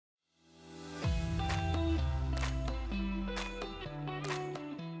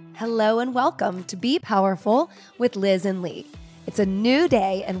Hello and welcome to Be Powerful with Liz and Lee. It's a new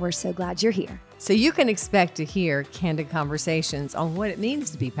day and we're so glad you're here. So you can expect to hear candid conversations on what it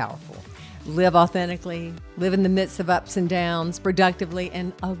means to be powerful. Live authentically, live in the midst of ups and downs, productively,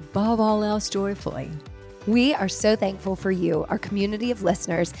 and above all else, joyfully. We are so thankful for you, our community of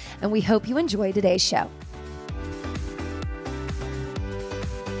listeners, and we hope you enjoy today's show.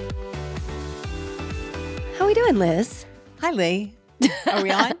 How are we doing, Liz? Hi, Lee. Are we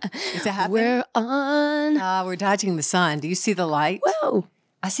on? Is it happening? We're on. We're dodging the sun. Do you see the light? Whoa.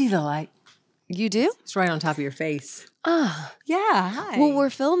 I see the light. You do? It's right on top of your face. Ah. Yeah, hi. Well, we're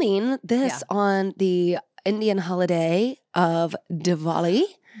filming this on the Indian holiday of Diwali.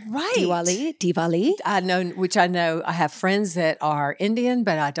 Right. Diwali. I know. I have friends that are Indian,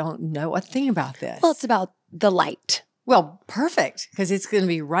 but I don't know a thing about this. Well, it's about the light. Well, perfect, because it's going to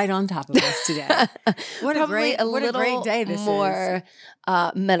be right on top of us today. What a great day this more,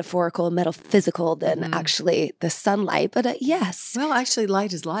 is. Metaphorical and metaphysical than actually the sunlight. But yes. Well, actually,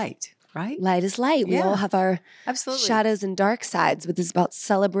 light is light, right? Light is light. We all have our shadows and dark sides, but this is about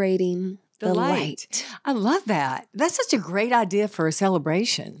celebrating the light. I love that. That's such a great idea for a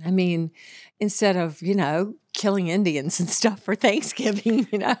celebration. I mean, instead of, killing Indians and stuff for Thanksgiving,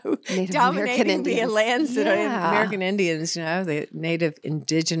 Native dominating the lands that are American Indians, the native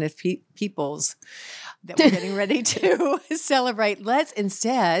indigenous peoples that we're getting ready to celebrate. Let's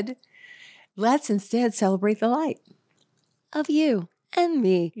instead celebrate the light of you and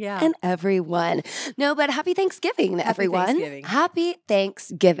me and everyone. No, but happy Thanksgiving, everyone. Thanksgiving. Happy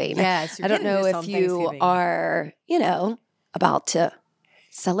Thanksgiving. Yes. I don't know if you are, about to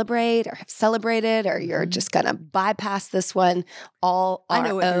celebrate or have celebrated, or you're just going to bypass this one. I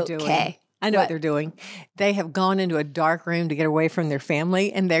know what they're doing. I know what they're doing. They have gone into a dark room to get away from their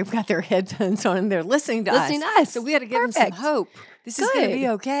family, and they've got their headphones on, and they're listening to us. So we got to give them some hope. This is going to be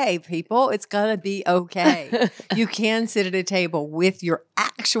okay, people. It's going to be okay. You can sit at a table with your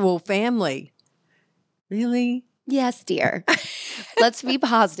actual family. Really? Yes, dear. Let's be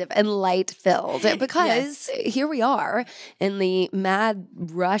positive and light-filled, because here we are in the mad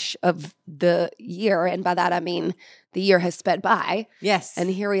rush of the year. And by that, I mean the year has sped by. Yes. And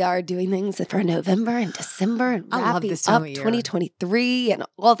here we are doing things for November and December and wrapping up 2023 and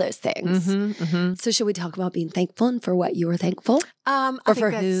all those things. So should we talk about being thankful and for what you were thankful? I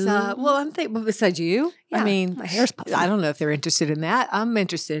think who? I'm thankful besides you. Yeah, I mean, my hair's puffy. I don't know if they're interested in that. I'm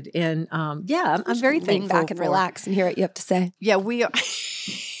interested in, I'm very thankful. Lean back and relax and hear what you have to say. Yeah, we are.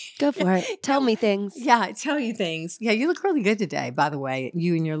 Go for it. Tell me things. Yeah, tell you things. Yeah, you look really good today, by the way.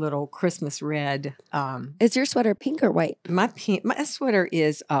 You and your little Christmas red. Is your sweater pink or white? My sweater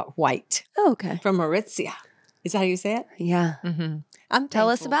is white. Oh, okay. From Maurizia. Is that how you say it? Yeah. Tell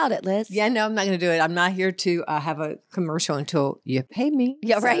us about it, Liz. Yeah, no, I'm not going to do it. I'm not here to have a commercial until you pay me.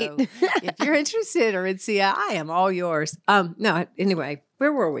 Yeah, right. If you're interested, Maurizia, I am all yours. No, anyway.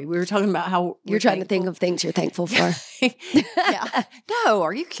 Where were we? We were talking about how you're trying to think of things you're thankful for. Yeah. No,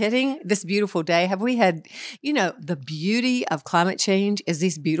 are you kidding? This beautiful day. Have we had, the beauty of climate change is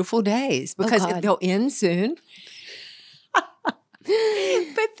these beautiful days, because they'll end soon.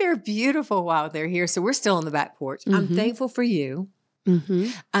 But they're beautiful while they're here. So we're still on the back porch. I'm thankful for you.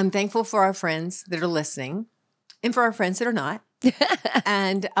 I'm thankful for our friends that are listening and for our friends that are not.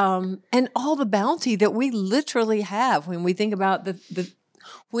 And all the bounty that we literally have when we think about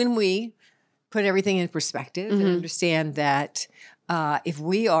when we put everything in perspective and understand that if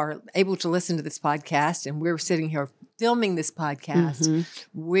we are able to listen to this podcast and we're sitting here filming this podcast,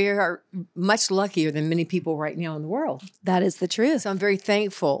 we're much luckier than many people right now in the world. That is the truth. So I'm very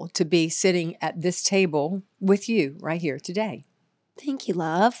thankful to be sitting at this table with you right here today. Thank you,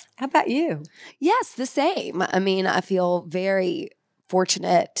 love. How about you? Yes, the same. I mean, I feel very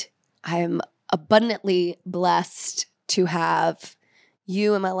fortunate. I'm abundantly blessed to have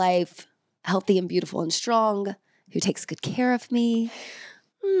you in my life, healthy and beautiful and strong, who takes good care of me,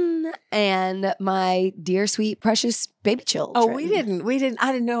 and my dear, sweet, precious baby children. Oh, we didn't.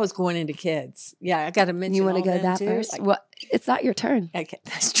 I didn't know I was going into kids. Yeah, I got to mention. You want to go that too? First? Well, it's not your turn. Okay,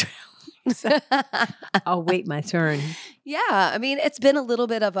 that's true. So, I'll wait my turn. Yeah, I mean, it's been a little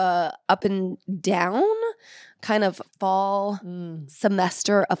bit of a up and down kind of fall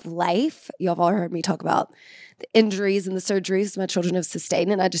semester of life. You have all heard me talk about the injuries and the surgeries my children have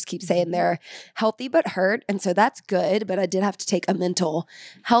sustained, and I just keep saying they're healthy but hurt, and so that's good. But I did have to take a mental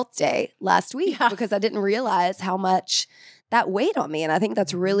health day last week because I didn't realize how much that weighed on me, and I think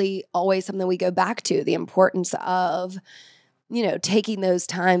that's really always something we go back to, the importance of taking those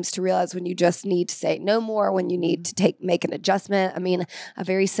times to realize when you just need to say no more, when you need to make an adjustment. I mean, I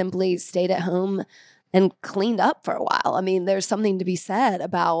very simply stayed at home and cleaned up for a while. I mean, there's something to be said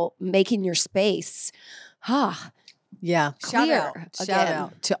about making your space, yeah, clear. Shout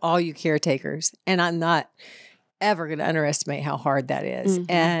out to all you caretakers. And I'm not ever going to underestimate how hard that is.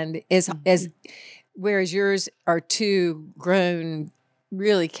 Mm-hmm. And as whereas yours are two grown,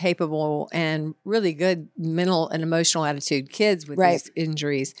 really capable and really good mental and emotional attitude kids with these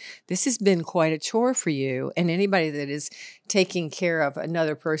injuries, this has been quite a chore for you. And anybody that is taking care of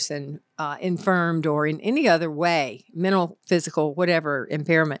another person infirmed or in any other way, mental, physical, whatever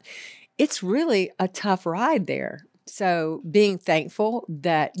impairment, it's really a tough ride there. So being thankful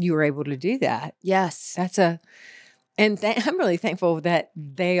that you were able to do that. Yes. I'm really thankful that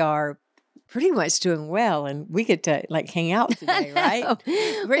they are pretty much doing well, and we get to hang out today, right?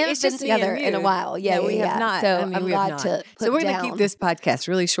 We haven't been together in a while. Yeah, we have not. So I'm glad to put So we're going to keep this podcast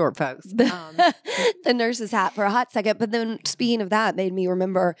really short, folks. The nurse's hat for a hot second. But then speaking of that, made me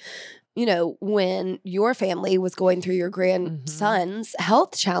remember, when your family was going through your grandson's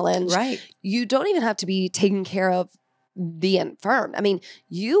health challenge, right? You don't even have to be taking care of the infirm. I mean,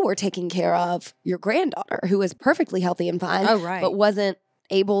 you were taking care of your granddaughter who was perfectly healthy and fine, but wasn't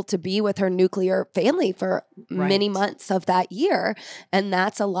able to be with her nuclear family for many months of that year. And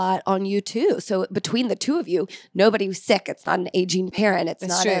that's a lot on you too. So between the two of you, nobody was sick. It's not an aging parent. It's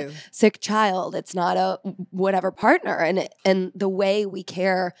not a sick child. It's not a whatever partner. And the way we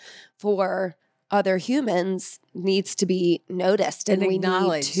care for other humans needs to be noticed. And we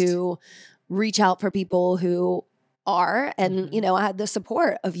need to reach out for people who are. And, I had the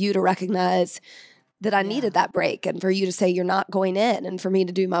support of you to recognize that I needed that break, and for you to say you're not going in, and for me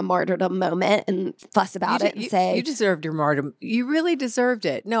to do my martyrdom moment and fuss about it and say you deserved your martyrdom. You really deserved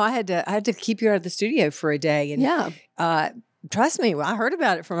it. No, I had to keep you out of the studio for a day, and trust me, I heard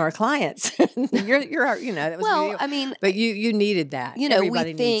about it from our clients. you're that was but you needed that.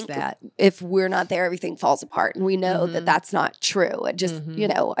 Everybody needs that. If we're not there, everything falls apart, and we know that that's not true. It just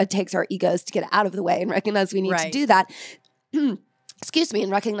it takes our egos to get out of the way and recognize we need to do that. Excuse me,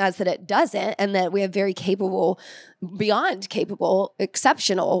 and recognize that it doesn't, and that we have very capable, beyond capable,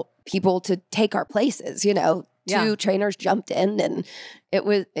 exceptional people to take our places. Two trainers jumped in, and it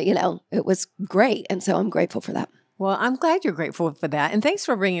was great. And so I'm grateful for that. Well, I'm glad you're grateful for that. And thanks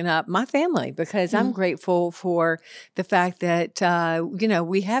for bringing up my family, because I'm grateful for the fact that,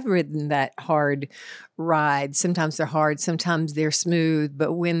 we have ridden that hard ride. Sometimes they're hard, sometimes they're smooth,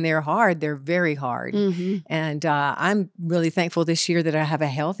 but when they're hard, they're very hard. And I'm really thankful this year that I have a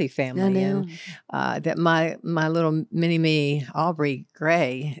healthy family, and that my little mini me, Aubrey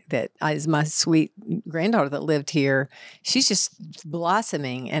Gray, that is my sweet granddaughter that lived here. She's just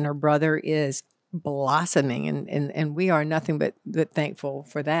blossoming, and her brother is blossoming, and we are nothing but thankful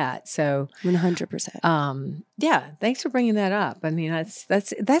for that. So 100%. Thanks for bringing that up. I mean,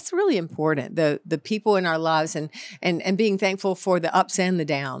 that's really important. The people in our lives, and being thankful for the ups and the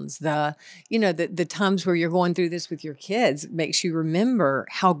downs. The times where you're going through this with your kids makes you remember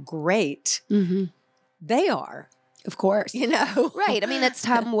how great they are. Of course. Right. I mean, it's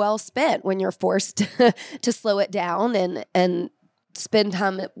time well spent when you're forced to slow it down and spend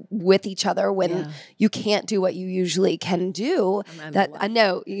time with each other when you can't do what you usually can do. I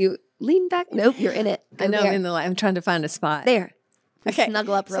know you lean back. Nope, you're in it. I know I'm in the light. I'm trying to find a spot. There. Okay.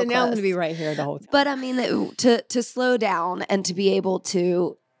 Snuggle up real close. So now I'm going to be right here the whole time. But I mean, to slow down and to be able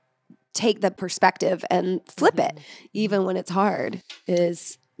to take the perspective and flip it, even when it's hard,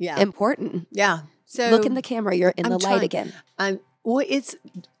 is important. Yeah. So look in the camera. You're in the light again. It's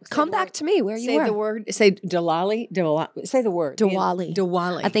come back to me where you were. Say the word. Say Diwali. Say the word. Diwali.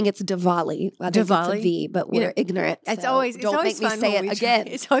 Diwali. I think it's Diwali. I think it's a V, but we're ignorant. It's always don't make me say it again.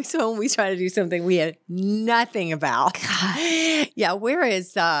 It's always fun when we try to do something we had nothing about. God. Yeah.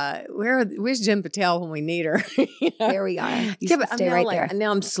 Where's Jim Patel when we need her? There we are. You stay right there.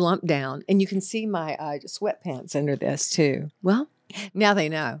 Now I'm slumped down, and you can see my sweatpants under this too. Well. Now they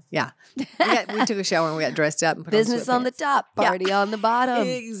know. Yeah. We took a shower and we got dressed up and put business on the top, party on the bottom.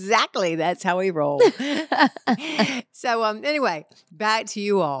 Exactly. That's how we roll. So anyway, back to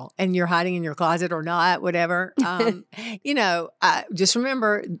you all, and you're hiding in your closet or not, whatever. Just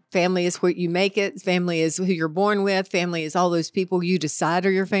remember, family is what you make it. Family is who you're born with. Family is all those people you decide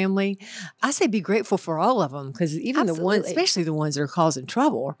are your family. I say be grateful for all of them, because even the ones, especially the ones that are causing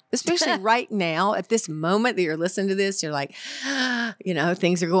trouble, especially right now at this moment that you're listening to this, you're like,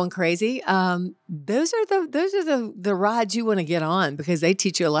 things are going crazy. Those are the rides you want to get on, because they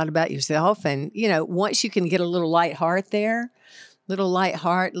teach you a lot about yourself. And, once you can get a little light heart there, little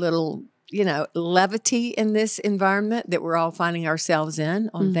levity in this environment that we're all finding ourselves in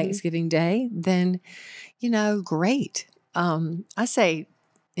on Thanksgiving Day, then, great. I say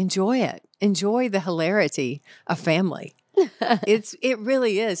enjoy it. enjoy the hilarity of family. It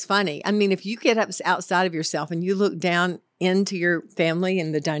really is funny. I mean, if you get up outside of yourself and you look down into your family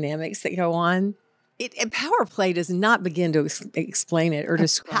and the dynamics that go on, power play does not begin to explain it or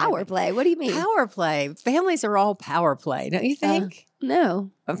describe Power play? What do you mean? Power play. Families are all power play, don't you think? No.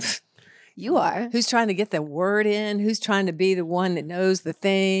 You are. Who's trying to get the word in? Who's trying to be the one that knows the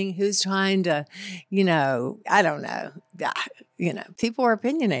thing? Who's trying to, I don't know. People are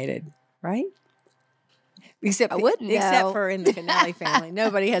opinionated, right? Except for in the Finale family.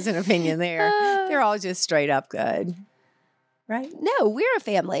 Nobody has an opinion there. They're all just straight up good. Right? No, we're a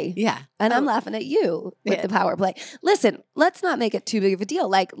family. Yeah. And I'm laughing at you with the power play. Listen, let's not make it too big of a deal.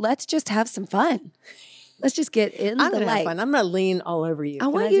 Like, let's just have some fun. Let's just get in the light. Have fun. I'm going to lean all over you. I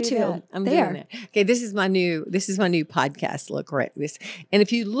want you to. I'm doing it. Okay, this is my new podcast look, right? And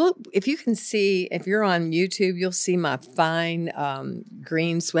if you can see, if you're on YouTube, you'll see my fine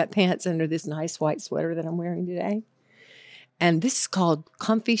green sweatpants under this nice white sweater that I'm wearing today. And this is called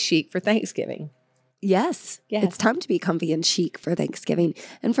Comfy Chic for Thanksgiving. Yes. It's time to be comfy and chic for Thanksgiving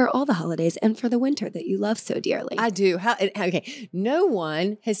and for all the holidays and for the winter that you love so dearly. I do. Okay. No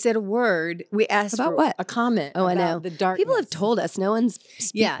one has said a word. We asked about for what? A comment. Oh, about I know. The darkness. People have told us. No one's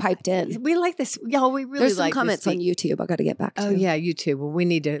piped in. We like this. Y'all, we really There's some like comments on YouTube I got to get back to. Oh, yeah, YouTube. Well, we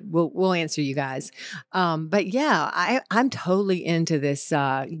need to, we'll answer you guys. But yeah, I'm totally into this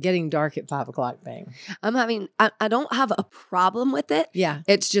getting dark at 5 o'clock thing. I don't have a problem with it. Yeah.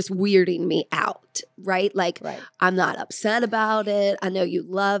 It's just weirding me out. Right? Like, I'm not upset about it. I know you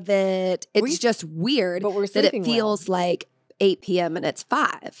love it. It's just weird that it feels like 8 p.m. and it's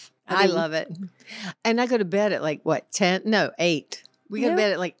 5. I love it. And I go to bed at like, 10? No, 8. We go to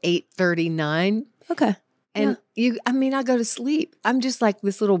bed at like 8:39. Okay. And I go to sleep. I'm just like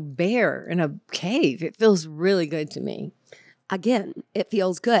this little bear in a cave. It feels really good to me. Again, it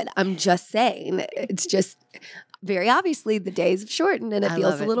feels good. I'm just saying. It's just... Very obviously, the days have shortened and it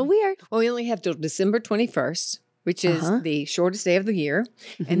feels a little weird. Well, we only have till December 21st, which is the shortest day of the year.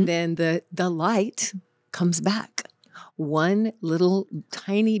 Mm-hmm. And then the light comes back. One little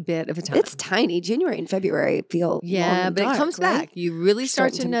tiny bit of a time. It's tiny. January and February feel long and dark, it comes back. You really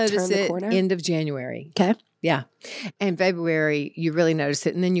start to notice it end of January. Okay. Yeah. And February, you really notice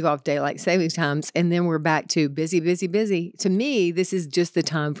it. And then you go off daylight saving times. And then we're back to busy, busy, busy. To me, this is just the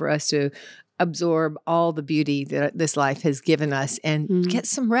time for us to absorb all the beauty that this life has given us and get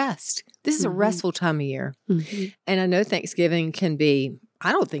some rest. This is a restful time of year. Mm-hmm. And I know Thanksgiving can be,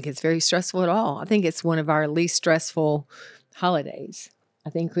 I don't think it's very stressful at all. I think it's one of our least stressful holidays. I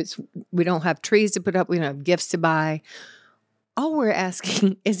think we don't have trees to put up. We don't have gifts to buy. All we're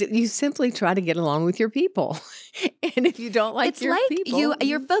asking is that you simply try to get along with your people. And if you don't like your people...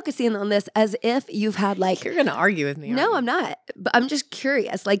 You're focusing on this as if you've had like... You're going to argue with me. No, I'm not. But I'm just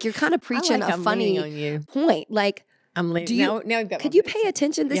curious. Like you're kind of preaching a funny point. Like... I'm leaning. Now I've got could you pay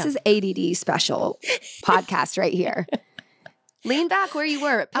attention? This is ADD special podcast right here. Lean back where you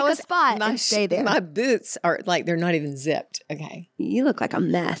were. Pick a spot and stay there. My boots are like, they're not even zipped. Okay. You look like a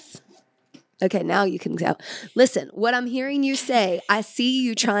mess. Okay, now you can go. Listen, what I'm hearing you say, I see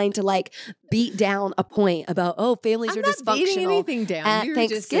you trying to like beat down a point about, families are dysfunctional. I'm not beating anything down. You're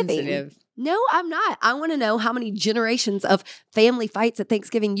Thanksgiving. Just sensitive. No, I'm not. I want to know how many generations of family fights at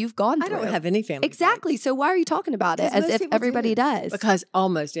Thanksgiving you've gone through. I don't have any family Exactly. fights. So why are you talking about it as if everybody does? Because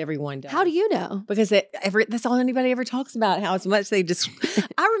almost everyone does. How do you know? Because that's all anybody ever talks about, how much they just...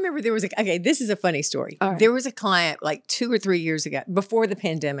 I remember there was this is a funny story. Right. There was a client like 2 or 3 years ago, before the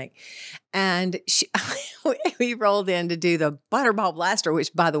pandemic, and we rolled in to do the Butterball Blaster,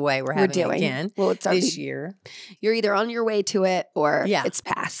 which, by the way, we're having again this year. You're either on your way to it or it's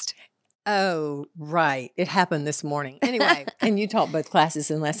past. Oh, right. It happened this morning. Anyway, and you taught both classes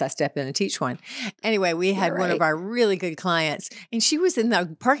unless I step in and teach one. Anyway, we had one of our really good clients, and she was in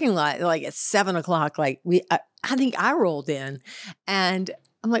the parking lot like at 7 o'clock. Like I think I rolled in, and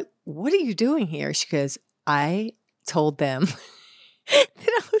I'm like, "What are you doing here?" She goes, "I told them that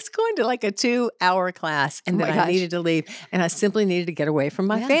I was going to like a 2-hour class and that I needed to leave, and I simply needed to get away from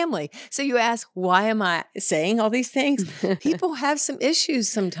my family." So you ask, why am I saying all these things? People have some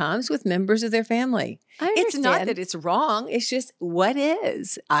issues sometimes with members of their family. It's not that it's wrong. It's just what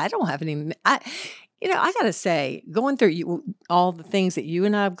is. I don't have any... I got to say, going through all the things that you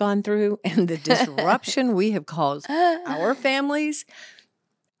and I have gone through and the disruption we have caused our families...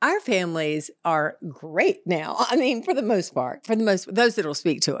 Our families are great now. I mean, for the most part, those that will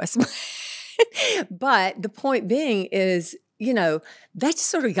speak to us. But the point being is, that just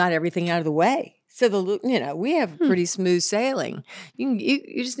sort of got everything out of the way. So we have pretty smooth sailing.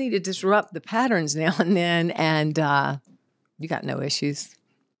 You just need to disrupt the patterns now and then, and you got no issues.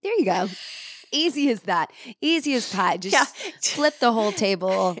 There you go. Easy as that. Easy as pie. Just flip the whole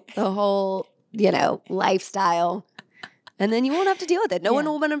table, the whole, lifestyle. And then you won't have to deal with it. No one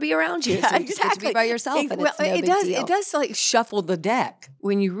will want to be around you. So you just get to be by yourself. And it's no big deal. It does like shuffle the deck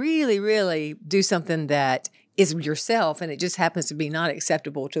when you really, really do something that is yourself and it just happens to be not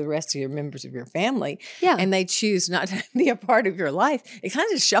acceptable to the rest of your members of your family. Yeah. And they choose not to be a part of your life. It kind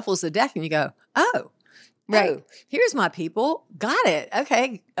of just shuffles the deck and you go, right. Here's my people. Got it.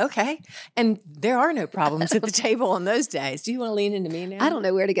 Okay. And there are no problems at the table on those days. Do you want to lean into me now? I don't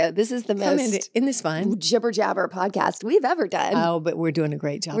know where to go. This is the most isn't this fun? Jibber jabber podcast we've ever done. Oh, but we're doing a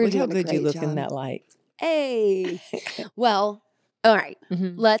great job. Look how good you look in that light. Hey. Well, all right.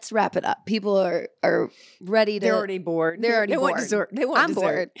 Let's wrap it up. People are ready to. They're already bored. They want dessert. I'm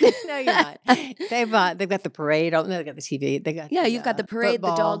bored. No, you're not. They've got the parade. Oh, no, they got the TV. They got you've got the parade,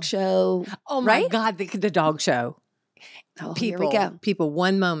 football. The dog show. Oh my God, the dog show. Oh, People, here we go. People,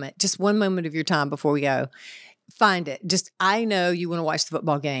 just one moment of your time before we go. Find it. I know you want to watch the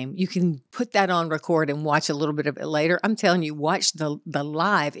football game. You can put that on record and watch a little bit of it later. I'm telling you, watch the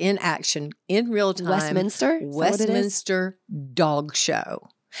live in action in real time. Westminster dog show.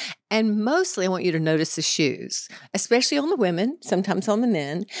 And mostly I want you to notice the shoes, especially on the women, sometimes on the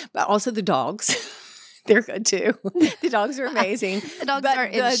men, but also the dogs. They're good too. The dogs are amazing. The dogs are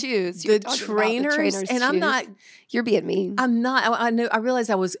in shoes. The trainers, and shoes. I'm not. You're being mean. I'm not. I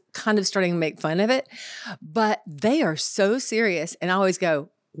realized I was kind of starting to make fun of it, but they are so serious. And I always go,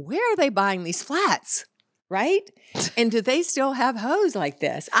 where are they buying these flats? Right? And do they still have hose like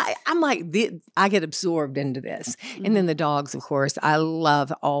this? I'm like, I get absorbed into this. And then the dogs, of course. I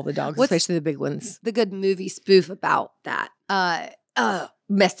love all the dogs, especially the big ones. The good movie spoof about that.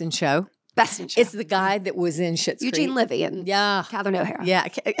 Best in Show. Best in Show. It's the guy that was in Schitt's Creek. Eugene Levy and Catherine O'Hara. Yeah.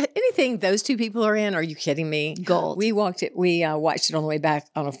 Anything those two people are in, are you kidding me? Gold. We watched it on the way back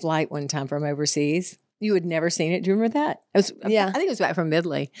on a flight one time from overseas. You had never seen it. Do you remember that? I think it was back from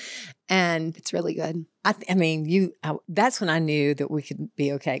Midley. And it's really good. That's when I knew that we could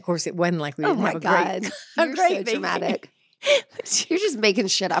be okay. Of course, it wasn't like we didn't have a great You're so dramatic. You're just making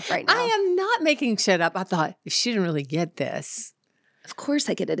shit up right now. I am not making shit up. I thought, if she didn't really get this. Of course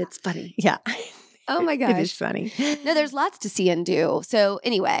I get it. It's funny. Yeah. Oh my gosh. It is funny. No, there's lots to see and do. So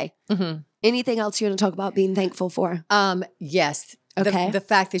anyway, anything else you want to talk about being thankful for? Yes. Okay. The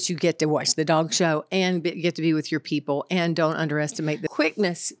fact that you get to watch the dog show and get to be with your people, and don't underestimate the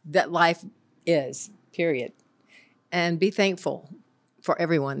quickness that life is, period. And be thankful for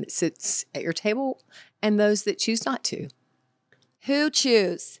everyone that sits at your table and those that choose not to. Who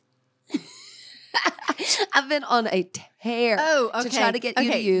choose? I've been on a tear to try to get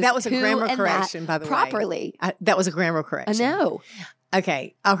you to use that was a grammar correction, by the way. Properly. That was a grammar correction. I know.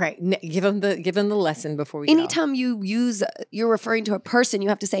 Okay. All right. Give them the lesson before we go. Anytime you're referring to a person, you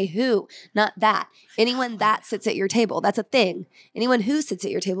have to say who, not that. Anyone that sits at your table, that's a thing. Anyone who sits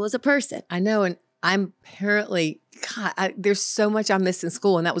at your table is a person. I know, and I'm apparently, God, there's so much I missed in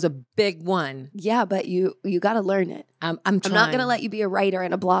school, and that was a big one. Yeah, but you got to learn it. I'm trying. I'm not going to let you be a writer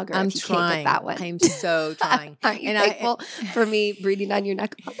and a blogger if you can't get that one. I'm so trying. Aren't you thankful for me breathing down your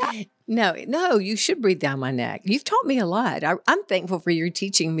neck about that? No, you should breathe down my neck. You've taught me a lot. I'm thankful for you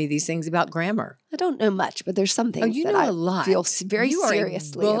teaching me these things about grammar. I don't know much, but there's some things that I a lot. feel very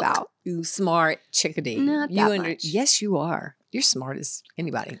seriously about. You smart chickadee. Not that much. Yes, you are. You're smart as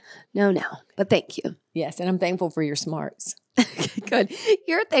anybody. No, but thank you. Yes, and I'm thankful for your smarts. Good.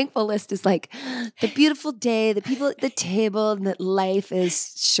 Your thankful list is like the beautiful day, the people at the table, and that life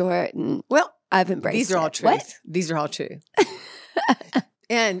is short. And I've embraced these are all true. What? These are all true.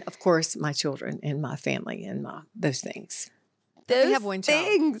 And of course, my children and my family and those things. Those we have one child.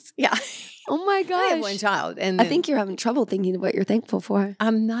 Things. Yeah. Oh my gosh. I have one child. And I think you're having trouble thinking of what you're thankful for.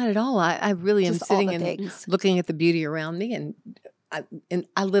 I'm not at all. I really am sitting and looking at the beauty around me, and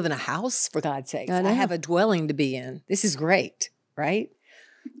I live in a house, for God's sake. I have a dwelling to be in. This is great, right?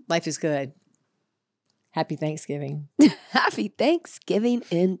 Life is good. Happy Thanksgiving. Happy Thanksgiving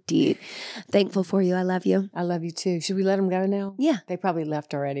indeed. Thankful for you. I love you. I love you too. Should we let them go now? Yeah. They probably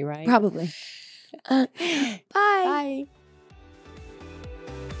left already, right? Probably. Bye. Bye.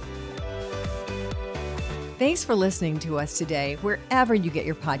 Thanks for listening to us today, wherever you get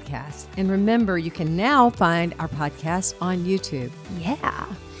your podcasts. And remember, you can now find our podcast on YouTube. Yeah.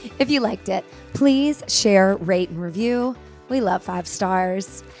 If you liked it, please share, rate, and review. We love 5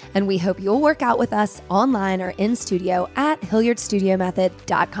 stars. And we hope you'll work out with us online or in studio at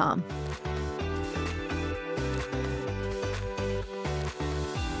HilliardStudioMethod.com.